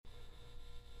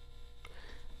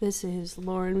This is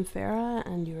Lauren Farah,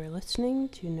 and you are listening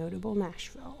to Notable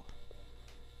Nashville.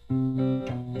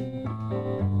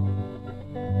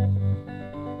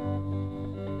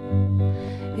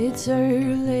 It's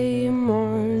early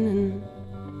morning.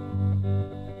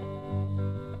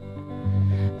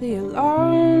 The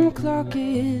alarm clock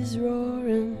is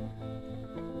roaring.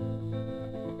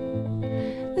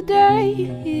 The day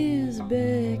is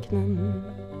beckoning,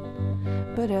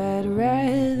 but I'd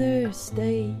rather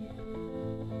stay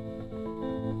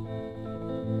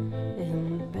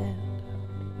in bed.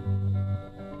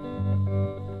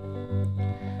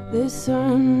 The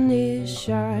sun is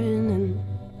shining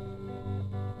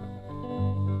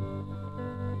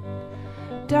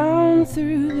down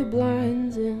through the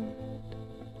blinds, and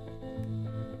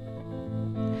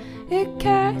it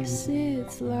casts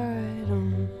its light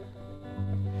on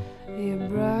your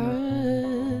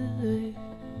bright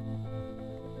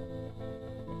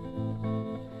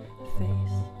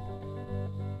face.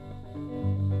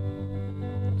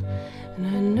 And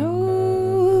I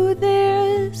know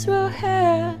this will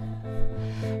have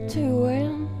to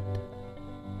end,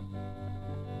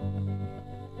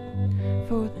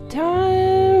 for the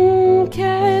time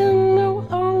can no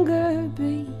longer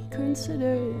be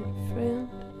considered friend.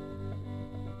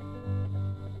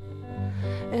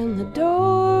 And the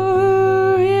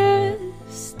door is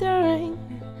staring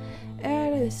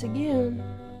at us again,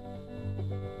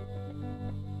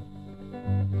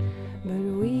 but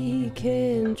we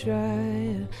can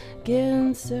try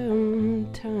again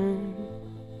sometime.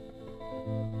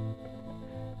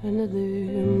 Another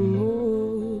morning.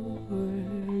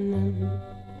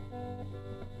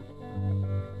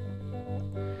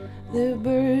 The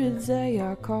birds, they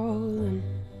are calling,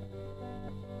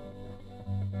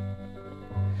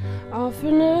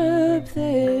 offering up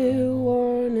their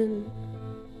warning,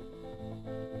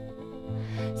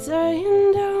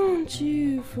 saying, don't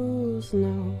you fools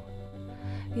know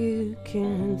you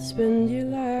can't spend your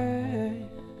life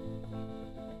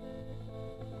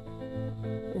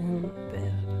in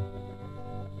bed.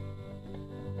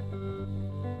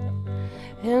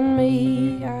 And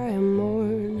me, I am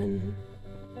mourning,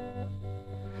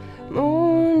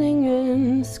 mourning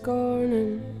and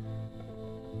scorning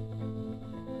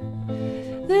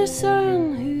the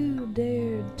son who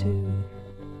dared to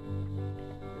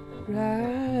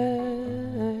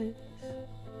rise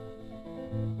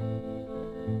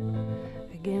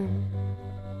again.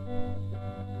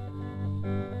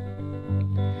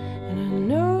 And I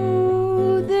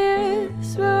know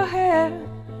this will have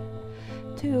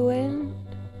to end,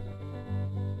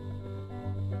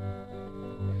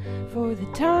 for the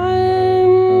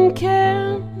time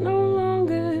can no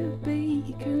longer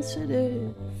be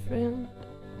considered friend.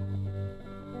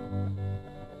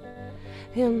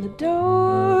 And the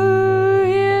door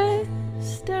is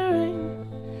staring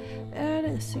at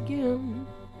us again,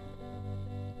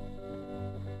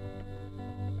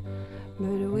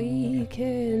 but we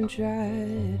can try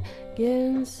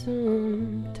again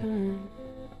sometime.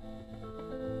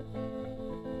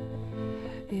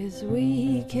 Yes,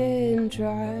 we can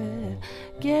try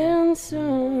again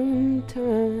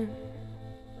sometime.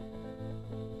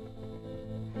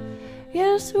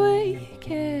 Yes, we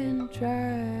can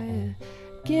try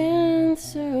again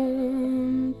sometime.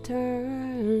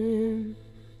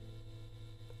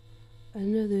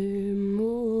 Another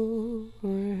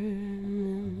morning.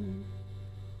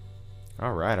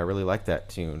 All right, I really like that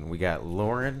tune. We got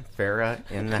Lauren Farah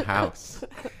in the house.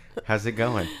 How's it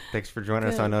going? Thanks for joining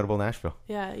us on Notable Nashville.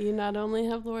 Yeah, you not only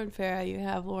have Lauren Farah, you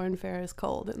have Lauren Farah's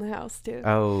cold in the house too.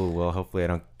 Oh, well, hopefully I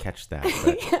don't catch that,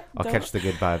 but Yeah, I'll catch the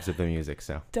good vibes of the music,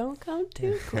 so. Don't come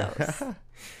too close.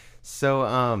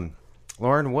 So,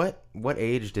 Lauren, what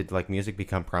age did like music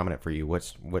become prominent for you?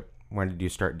 When did you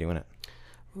start doing it?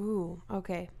 Ooh,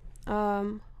 okay.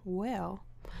 Well,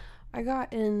 I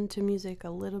got into music a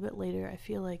little bit later, I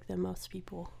feel like, than most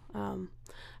people.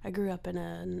 I grew up in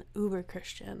an uber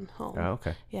Christian home. Oh,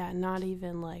 okay. Yeah, not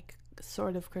even like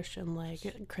sort of Christian,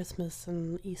 like Christmas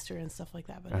and Easter and stuff like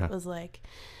that, but it was like,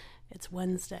 it's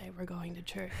Wednesday, we're going to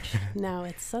church. Now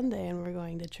it's Sunday and we're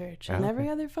going to church. And every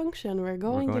other function, we're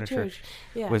going to church.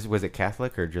 Yeah. Was it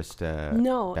Catholic or just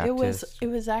No, Baptist? it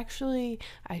was actually,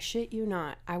 I shit you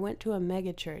not, I went to a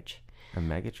mega church. A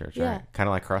mega church, Yeah. right. Kind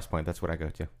of like Crosspoint, that's what I go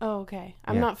to. Oh, okay.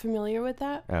 I'm not familiar with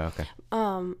that. Oh, okay.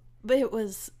 But it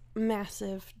was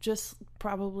massive, just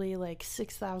probably like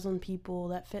 6,000 people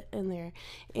that fit in there,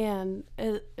 and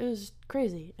it was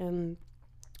crazy. And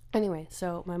Anyway,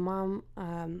 so my mom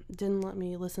didn't let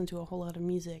me listen to a whole lot of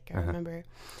music. I remember,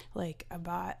 like, I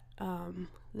bought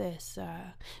this,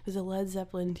 it was a Led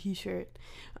Zeppelin t-shirt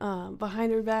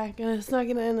behind her back, and I snuck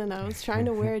it in, and I was trying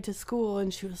to wear it to school,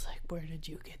 and she was like, "Where did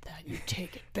you get that? You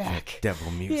take it back."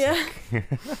 Devil music. Yeah.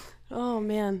 Oh,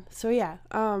 man. So, yeah,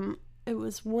 it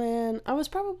was when I was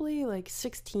probably like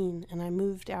 16, and I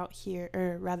moved out here,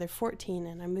 or rather 14,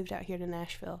 and I moved out here to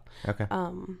Nashville. Okay.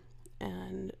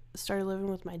 And started living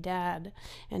with my dad,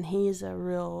 and he's a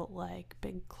real, like,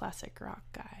 big classic rock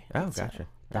guy. Oh, And so gotcha.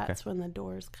 that's when the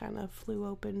doors kind of flew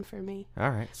open for me. All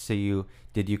right. So you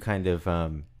kind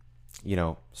of,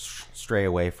 stray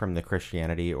away from the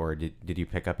Christianity, or did you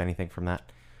pick up anything from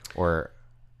that? Or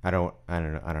I don't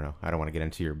know. I don't want to get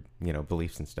into your,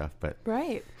 beliefs and stuff, but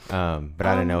Right. But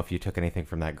I don't know if you took anything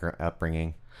from that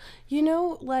upbringing.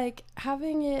 Like,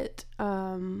 having it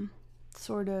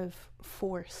sort of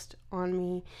forced on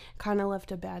me kind of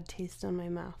left a bad taste in my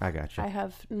mouth. I gotcha. I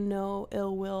have no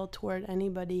ill will toward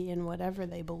anybody in whatever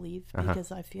they believe,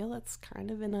 because I feel it's kind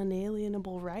of an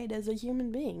unalienable right as a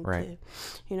human being. Right.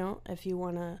 To, if you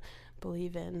want to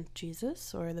believe in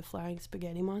Jesus or the flying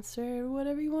spaghetti monster or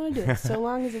whatever you want to do, so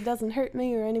long as it doesn't hurt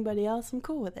me or anybody else, I'm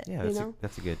cool with it. Yeah,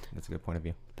 that's a good point of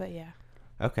view. But yeah.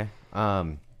 Okay.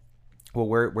 Well,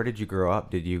 where did you grow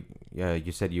up? Did you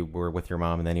you said you were with your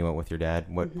mom and then you went with your dad?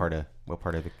 What part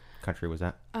of the country was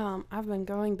that? I've been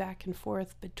going back and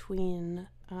forth between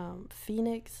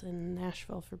Phoenix and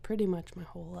Nashville for pretty much my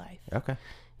whole life. Okay.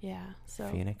 Yeah. So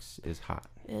Phoenix is hot.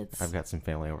 I've got some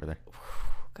family over there.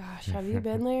 Gosh, have you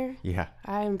been there? Yeah.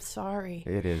 I'm sorry.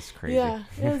 It is crazy. Yeah,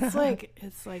 it's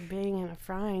like being in a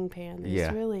frying pan. There's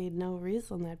Yeah. really no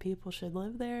reason that people should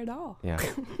live there at all. Yeah.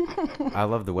 I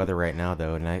love the weather right now,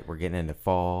 though. Tonight we're getting into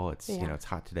fall. It's Yeah. It's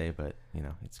hot today, but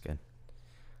it's good.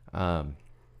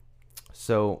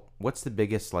 So what's the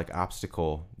biggest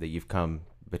obstacle that you've come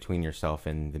between yourself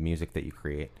and the music that you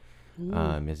create?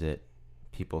 Is it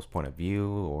people's point of view,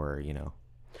 or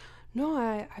No,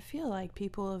 I feel like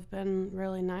people have been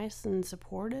really nice and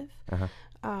supportive.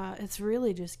 It's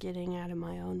really just getting out of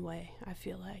my own way, I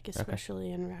feel like,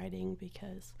 especially in writing,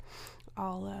 because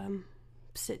I'll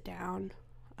sit down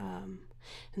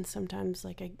and sometimes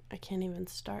I can't even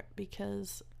start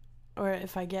because, or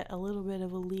if I get a little bit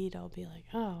of a lead, I'll be like,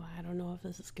 oh, I don't know if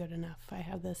this is good enough. I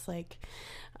have this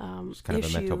it's kind of a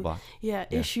mental block. Yeah,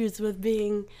 issues with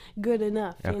being good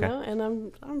enough,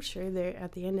 and I'm sure they're,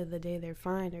 at the end of the day, they're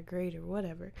fine or great or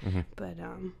whatever.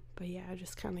 But yeah,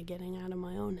 just kind of getting out of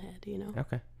my own head,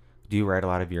 Okay. Do you write a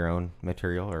lot of your own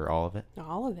material, or all of it?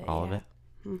 All of it. All of it?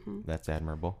 That's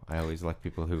admirable. I always like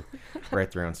people who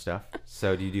write their own stuff.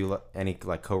 So do you do any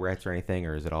co-writes or anything,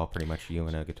 or is it all pretty much you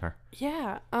and a guitar?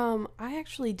 Yeah, I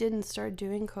actually didn't start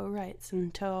doing co-writes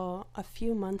until a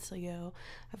few months ago.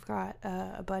 I've got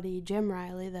a buddy, Jim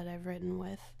Riley, that I've written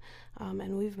with,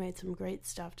 and we've made some great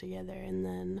stuff together. And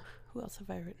then who else have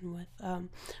I written with?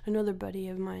 Another buddy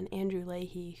of mine, Andrew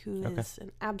Leahy, who is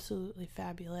an absolutely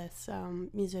fabulous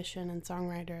musician and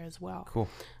songwriter as well. Cool.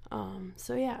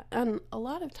 So yeah, and a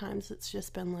lot of times it's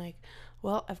just been like,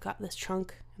 well, I've got this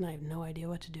chunk and I have no idea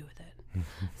what to do with it.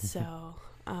 So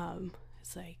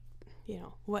it's like,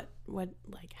 what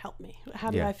help me?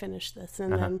 How do I finish this?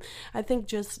 And then I think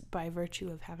just by virtue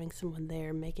of having someone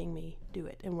there making me do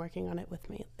it and working on it with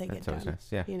me, they get done. Nice.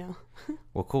 Yeah.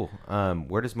 Well, cool.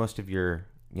 Where does most of your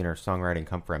songwriting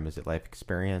come from? Is it life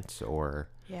experience or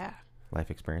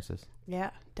life experiences?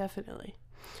 Yeah, definitely.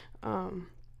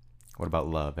 What about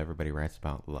love? Everybody writes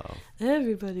about love.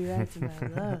 Everybody writes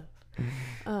about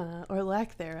love, or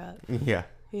lack thereof. Yeah.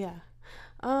 Yeah.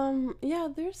 Yeah,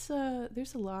 there's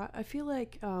a lot. I feel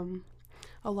like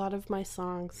a lot of my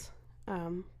songs,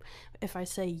 if I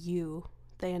say you,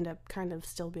 they end up kind of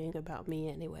still being about me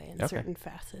anyway in certain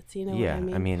facets. You know what I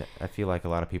mean? I mean, I feel like a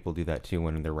lot of people do that too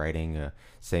when they're writing,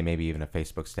 say maybe even a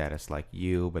Facebook status like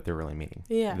you, but they're really meaning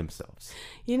themselves.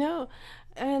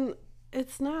 And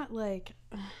it's not like,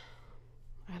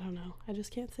 I don't know. I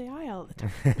just can't say I all the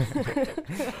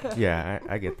time. Yeah,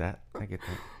 I get that.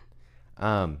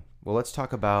 Well, let's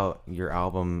talk about your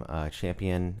album,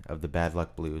 Champion of the Bad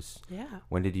Luck Blues. Yeah.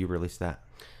 When did you release that?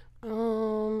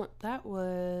 That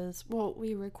was,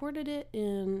 we recorded it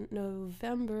in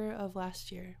November of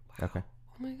last year. Wow. Okay.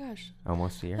 Oh my gosh.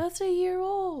 Almost a year? That's a year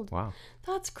old. Wow.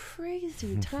 That's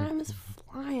crazy. Time is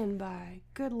flying by.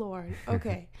 Good Lord.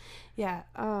 Okay. Yeah.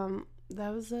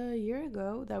 That was a year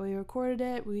ago that we recorded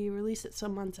it. We released it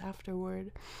some months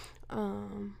afterward.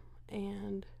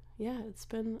 And yeah, it's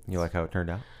been... You like how it turned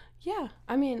out? Yeah.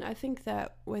 I mean, I think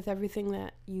that with everything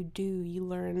that you do, you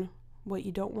learn what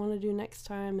you don't want to do next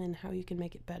time and how you can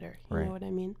make it better. You know what I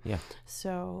mean? Yeah.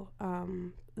 So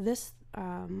this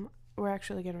we're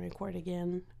actually going to record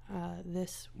again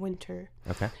this winter.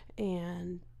 Okay.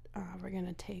 And we're going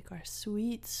to take our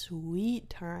sweet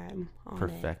time on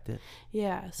Perfect it.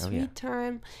 Yeah, sweet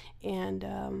time,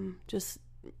 and just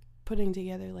putting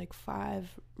together like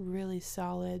 5 really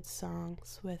solid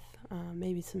songs with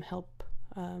maybe some help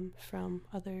from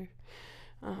other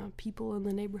people in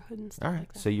the neighborhood and stuff. All right.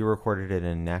 Like that. So you recorded it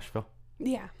in Nashville?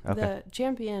 Yeah. Okay. The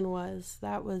Champion was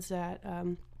at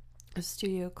a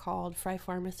studio called Fry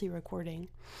Pharmacy Recording.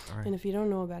 All right. And if you don't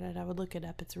know about it, I would look it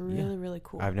up. It's really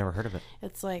cool. I've never heard of it.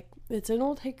 It's an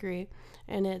old hickory,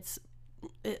 and it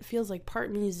feels like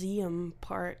part museum,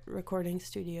 part recording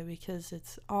studio, because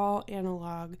it's all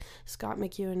analog. Scott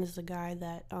McEwen is the guy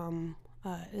that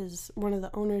is one of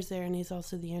the owners there, and he's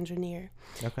also the engineer.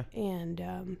 Okay.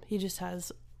 And he just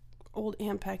has old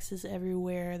Ampexes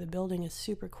everywhere. The building is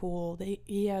super cool.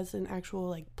 He has an actual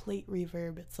like plate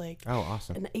reverb. It's like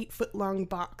awesome, an 8-foot long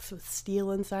box with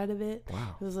steel inside of it.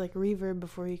 Wow. It was like reverb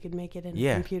before you could make it in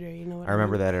a computer. You know what I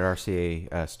remember mean? that at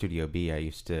RCA Studio B. I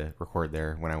used to record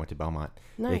there when I went to Belmont.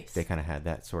 Nice. They kind of had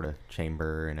that sort of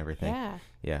chamber and everything.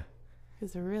 Yeah.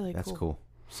 It's really That's cool. That's cool.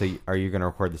 So are you going to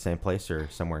record the same place or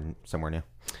somewhere new?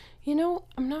 You know,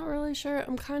 I'm not really sure.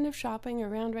 I'm kind of shopping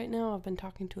around right now. I've been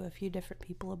talking to a few different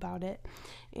people about it,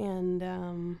 and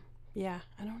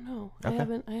I don't know. Okay. I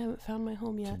haven't found my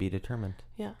home yet. To be determined.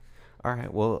 Yeah. All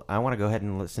right. Well, I want to go ahead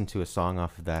and listen to a song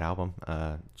off of that album,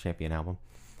 Champion album.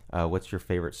 What's your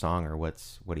favorite song, or what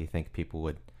do you think people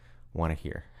would want to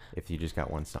hear if you just got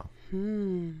one song?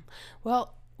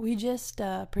 Well, we just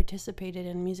participated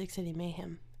in Music City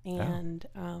Mayhem. And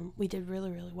we did really,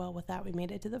 really well with that. We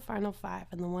made it to the final 5,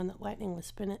 and the one that Lightning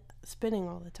was spinning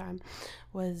all the time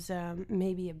was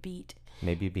Maybe a Beat.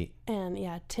 Maybe a Beat. And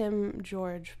yeah, Tim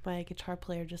George, my guitar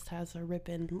player, just has a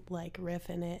ripping like riff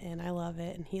in it, and I love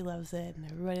it, and he loves it, and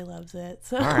everybody loves it.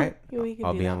 So all right,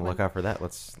 I'll be on the lookout for that.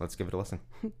 Let's give it a listen.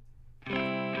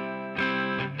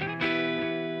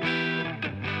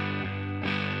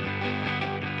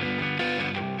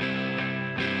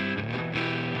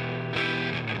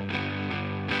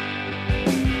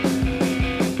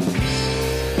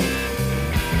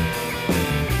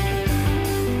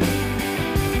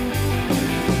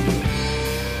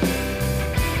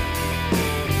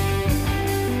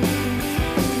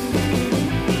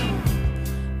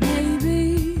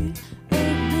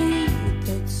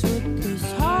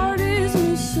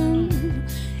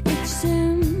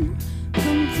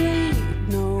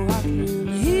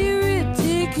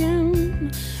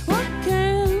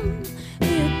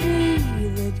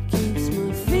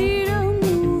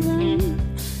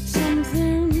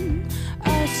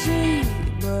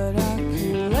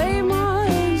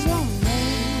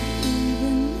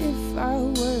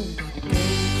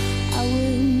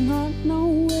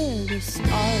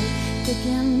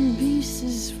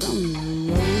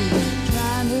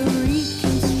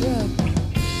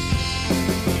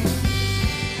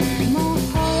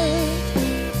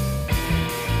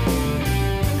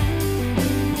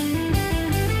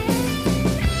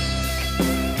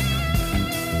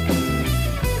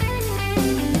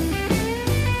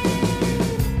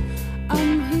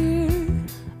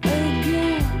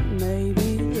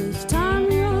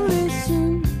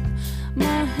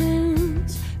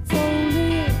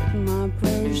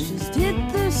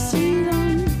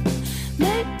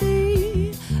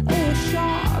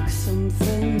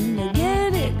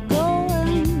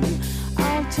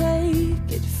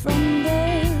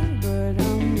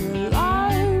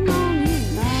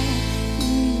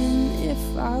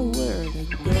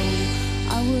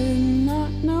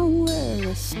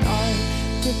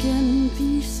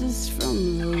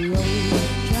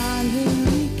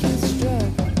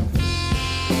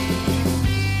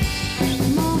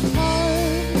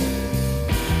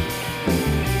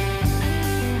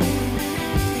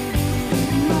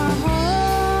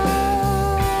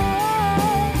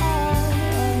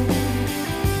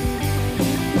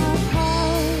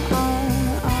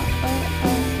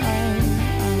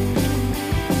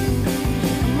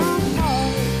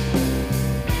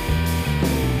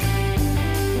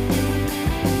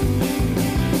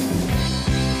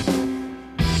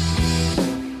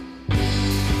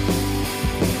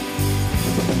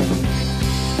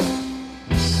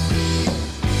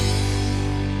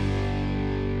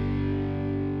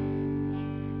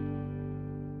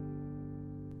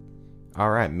 All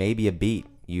right, Maybe a Beat.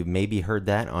 You maybe heard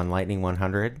that on Lightning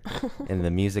 100 in the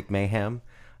Music Mayhem.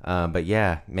 But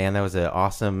yeah, man, that was an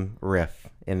awesome riff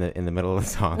in the middle of the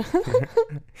song.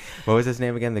 What was his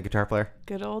name again, the guitar player?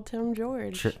 Good old Tim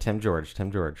George. Tim George.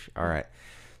 All right.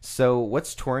 So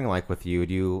what's touring like with you?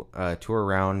 Do you tour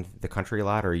around the country a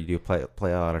lot, or you do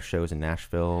play a lot of shows in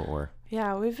Nashville, or?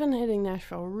 Yeah, we've been hitting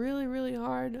Nashville really, really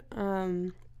hard.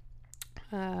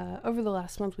 Over the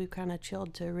last month, we've kind of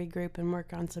chilled to regroup and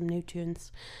work on some new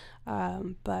tunes.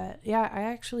 But yeah, I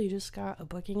actually just got a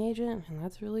booking agent, and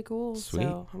that's really cool. Sweet.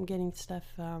 So I'm getting stuff.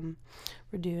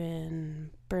 We're doing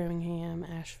Birmingham,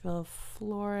 Asheville,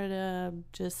 Florida.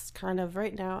 Just kind of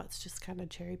right now, it's just kind of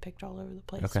cherry picked all over the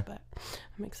place. Okay. But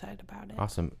I'm excited about it.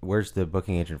 Awesome. Where's the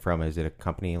booking agent from? Is it a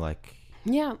company like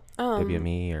Yeah.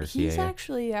 WME or CAA? He's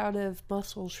actually out of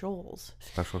Muscle Shoals.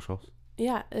 Muscle Shoals?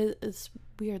 Yeah, it's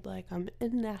weird. Like, I'm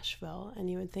in Nashville, and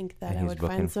you would think that And I he's would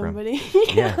booking find from- somebody.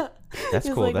 Yeah, that's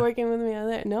he's cool. like working with me on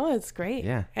that. No, it's great.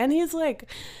 Yeah. And he's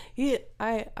like,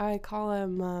 I call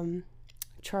him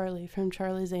Charlie from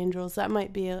Charlie's Angels. That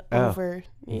might be over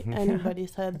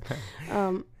anybody's head.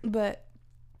 But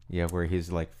Yeah, where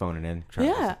he's like phoning in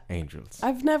Charlie's Yeah. Angels.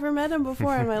 I've never met him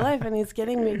before in my life, and he's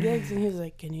getting me gigs, and he's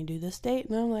like, "Can you do this date?"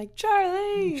 And I'm like,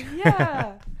 "Charlie,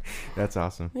 yeah." That's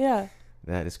awesome. Yeah.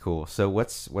 That is cool. So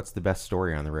what's the best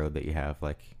story on the road that you have?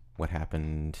 Like, what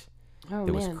happened Oh,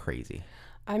 that man. was crazy?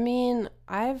 I mean,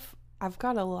 I've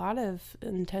got a lot of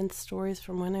intense stories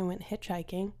from when I went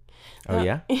hitchhiking. Oh,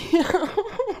 yeah?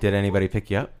 Did anybody pick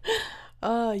you up?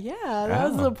 Yeah,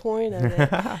 that was the point of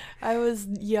it. I was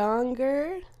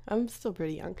younger. I'm still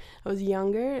pretty young. I was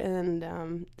younger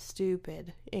and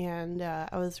stupid, and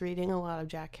I was reading a lot of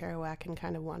Jack Kerouac and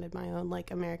kind of wanted my own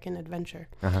like American adventure.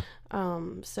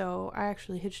 So I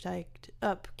actually hitchhiked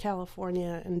up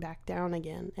California and back down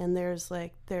again, and there's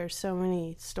so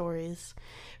many stories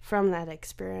from that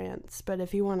experience. But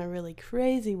if you want a really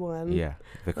crazy one, Yeah,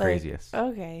 the craziest.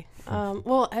 Okay.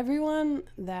 Well, everyone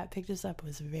that picked us up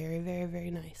was very, very,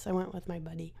 very nice. I went with my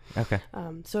buddy. Okay.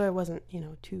 So it wasn't,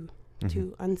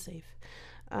 too unsafe.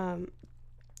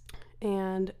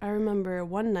 And I remember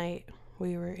one night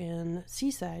we were in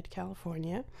Seaside,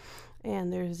 California,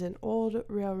 and there's an old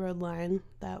railroad line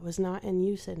that was not in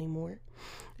use anymore.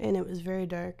 And it was very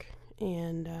dark,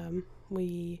 and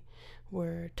we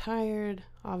were tired,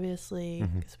 obviously,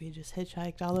 because we just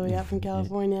hitchhiked all the way up from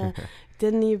California.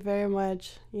 Didn't eat very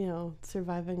much,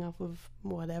 surviving off of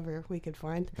whatever we could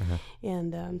find.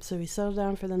 And so we settled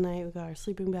down for the night. We got our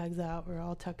sleeping bags out. We're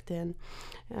all tucked in.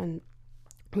 And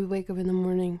we wake up in the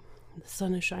morning. The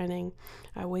sun is shining.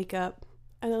 I wake up,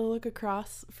 and I look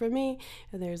across from me,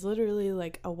 and there's literally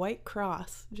like a white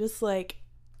cross, just like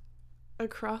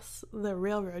across the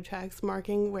railroad tracks,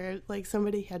 marking where like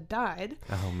somebody had died.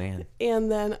 Oh, man. And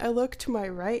then I look to my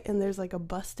right, and there's like a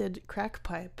busted crack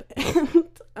pipe. And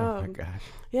Oh, my gosh.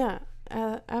 yeah,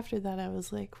 after that I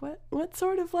was like, what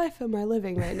sort of life am I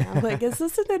living right now? Like, is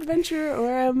this an adventure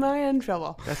or am I in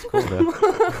trouble? That's cool,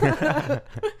 though.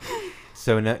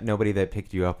 So nobody that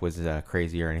picked you up was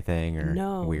crazy or anything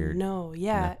or weird? No.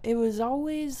 It was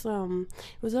always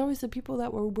the people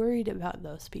that were worried about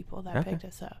those people that picked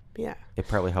us up. Yeah. It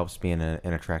probably helps being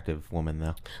an attractive woman,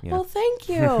 though. Well, thank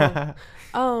you.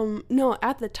 No,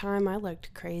 at the time I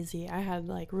looked crazy. I had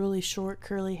like really short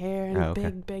curly hair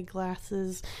and big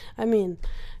glasses. I mean,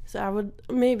 so I would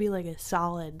maybe like a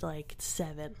solid like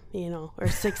 7, or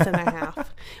 6.5,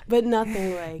 but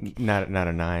nothing like not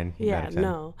a 9. Yeah, not a 10.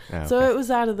 no. Oh, So okay. it was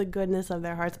out of the goodness of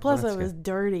their hearts. Plus, Well, I that's was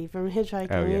dirty from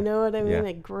hitchhiking. Oh, yeah. You know what I mean? Yeah.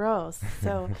 Like gross.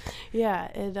 So, yeah,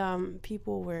 it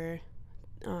people were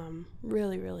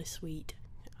really, really sweet.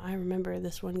 I remember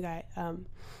this one guy.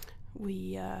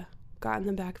 We got in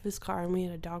the back of his car, and we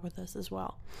had a dog with us as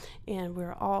well, and we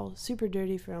were all super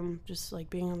dirty from just like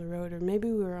being on the road, or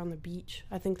maybe we were on the beach.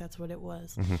 I think that's what it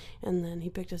was. And then he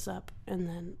picked us up, and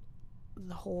then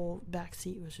the whole back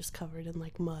seat was just covered in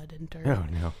like mud and dirt. Oh,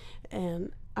 no.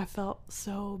 And I felt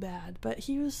so bad, but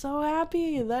he was so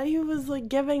happy that he was like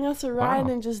giving us a ride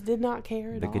and just did not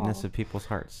care at all. The goodness of people's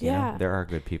hearts. Yeah. There are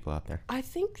good people out there. I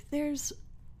think there's,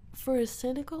 for as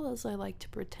cynical as I like to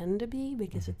pretend to be,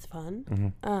 because it's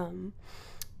fun,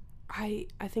 I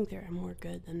think there are more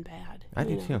good than bad. I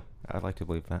do too. I'd like to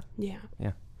believe that. Yeah.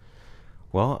 Yeah.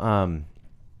 Well,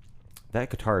 that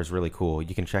guitar is really cool.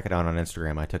 You can check it out on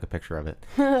Instagram. I took a picture of it.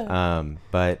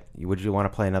 But would you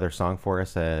want to play another song for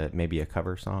us? Maybe a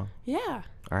cover song? Yeah.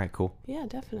 All right, cool. Yeah,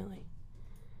 definitely.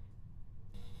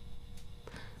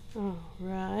 All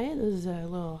right. This is a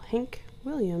little Hank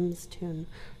Williams tune.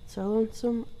 So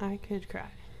lonesome I could cry.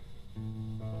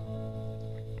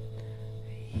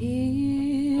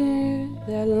 Hear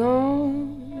that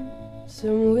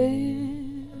lonesome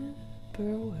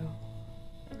whippoorwill.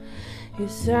 He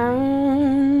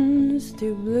sounds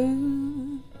too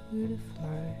blue to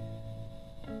fly.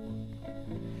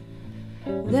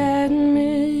 That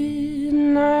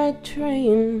midnight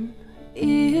train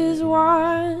is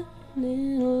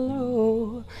winding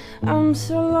low. I'm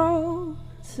so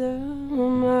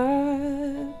lonesome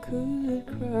I could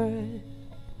cry.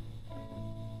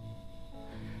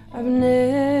 I've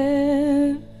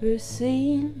never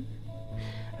seen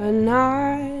a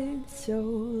night so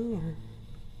long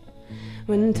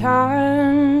when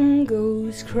time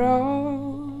goes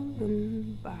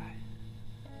crawling by.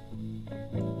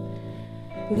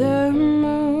 The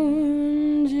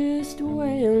moon just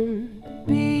went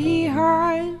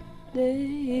behind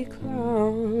a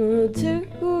cloud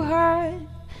to hide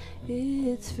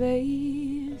its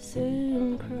face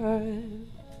and cry.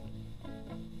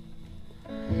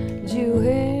 Did you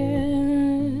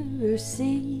ever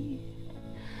see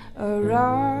a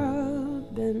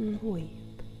robin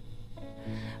weep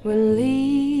when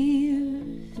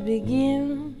leaves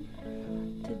begin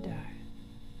to die?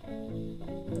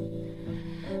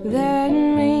 That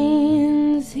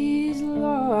means he's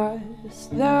lost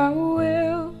the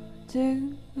will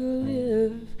to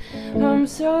live. I'm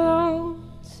so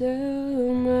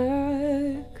lonesome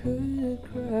I could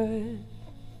cry.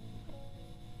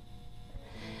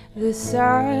 The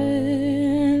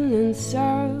silence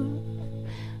of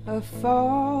a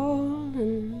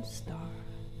falling star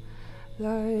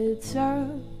lights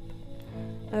up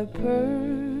a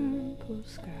purple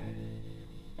sky.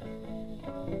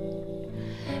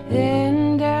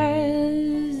 And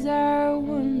as I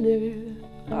wonder,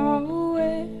 oh,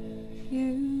 where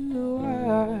you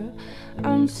are,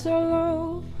 I'm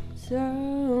so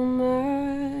lonesome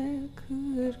I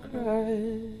could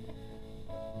cry.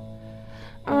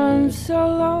 I'm so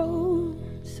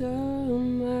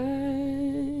lonesome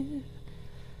I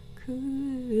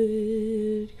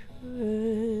could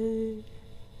cry.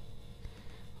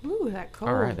 Ooh, that cold.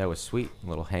 All right, that was sweet.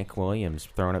 Little Hank Williams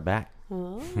throwing it back.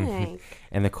 Oh, Hank.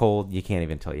 And the cold, you can't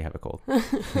even tell you have a cold.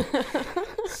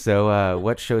 So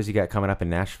what shows you got coming up in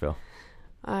Nashville?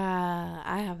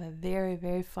 I have a very,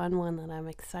 very fun one that I'm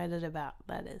excited about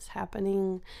that is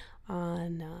happening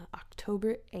on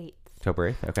October 8th.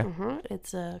 October 8th, okay.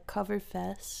 It's a cover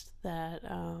fest that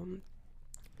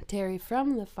Terry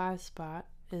from the 5 Spot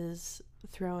is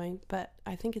throwing, but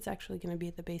I think it's actually going to be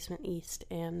at the Basement East,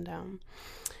 and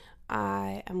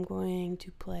I am going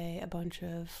to play a bunch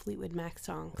of Fleetwood Mac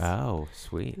songs. Oh,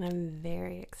 sweet. And I'm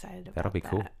very excited about that. That'll be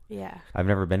cool. Yeah. I've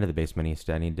never been to the Basement East.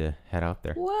 I need to head out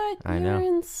there. What? I You're know.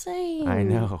 insane. I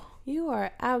know. You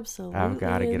are absolutely I've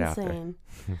got to get out insane.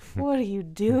 What are you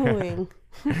doing?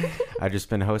 I've just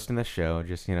been hosting the show,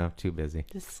 just, too busy.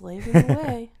 Just slaving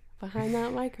away behind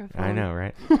that microphone. I know,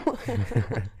 right?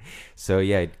 So,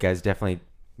 yeah, guys, definitely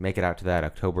make it out to that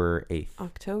October 8th.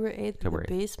 October 8th, the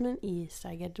Basement East.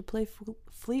 I get to play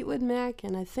Fleetwood Mac,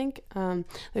 and I think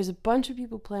there's a bunch of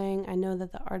people playing. I know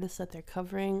that the artists that they're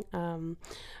covering,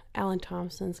 Alan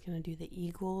Thompson's going to do the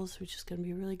Eagles, which is going to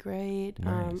be really great.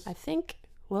 Nice. I think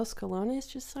Los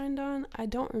Colones just signed on. I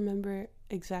don't remember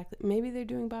exactly. Maybe they're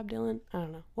doing Bob Dylan. I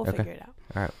don't know. We'll figure it out.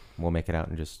 All right. We'll make it out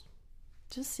and just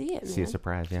see it, see a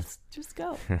surprise, yeah. Just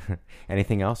go.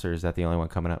 Anything else, or is that the only one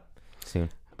coming up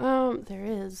soon? There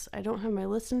is. I don't have my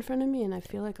list in front of me, and I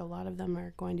feel like a lot of them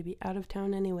are going to be out of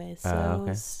town anyway. So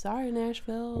sorry,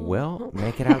 Nashville. Well,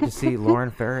 make it out to see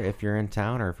Lauren Fair if you're in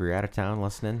town, or if you're out of town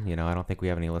listening. I don't think we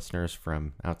have any listeners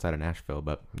from outside of Nashville,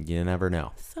 but you never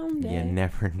know. Someday. You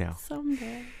never know.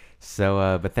 Someday.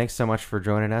 So, but thanks so much for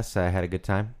joining us. I had a good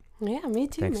time. Yeah, me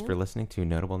too. Thanks for listening to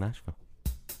Notable Nashville.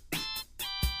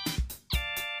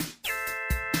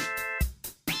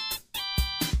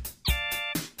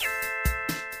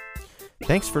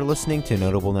 Thanks for listening to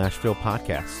Notable Nashville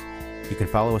Podcast. You can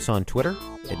follow us on Twitter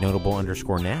at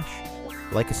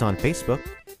 @notable_Nash, like us on Facebook,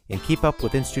 and keep up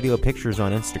with in-studio pictures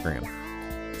on Instagram.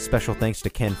 Special thanks to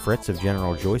Ken Fritz of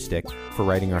General Joystick for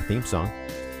writing our theme song.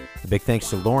 A big thanks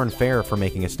to Lauren Fair for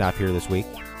making a stop here this week.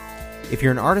 If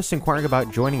you're an artist inquiring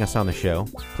about joining us on the show,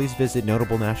 please visit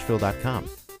NotableNashville.com.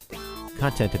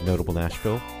 Content of Notable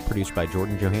Nashville, produced by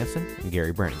Jordan Johansson and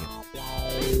Gary Brannigan.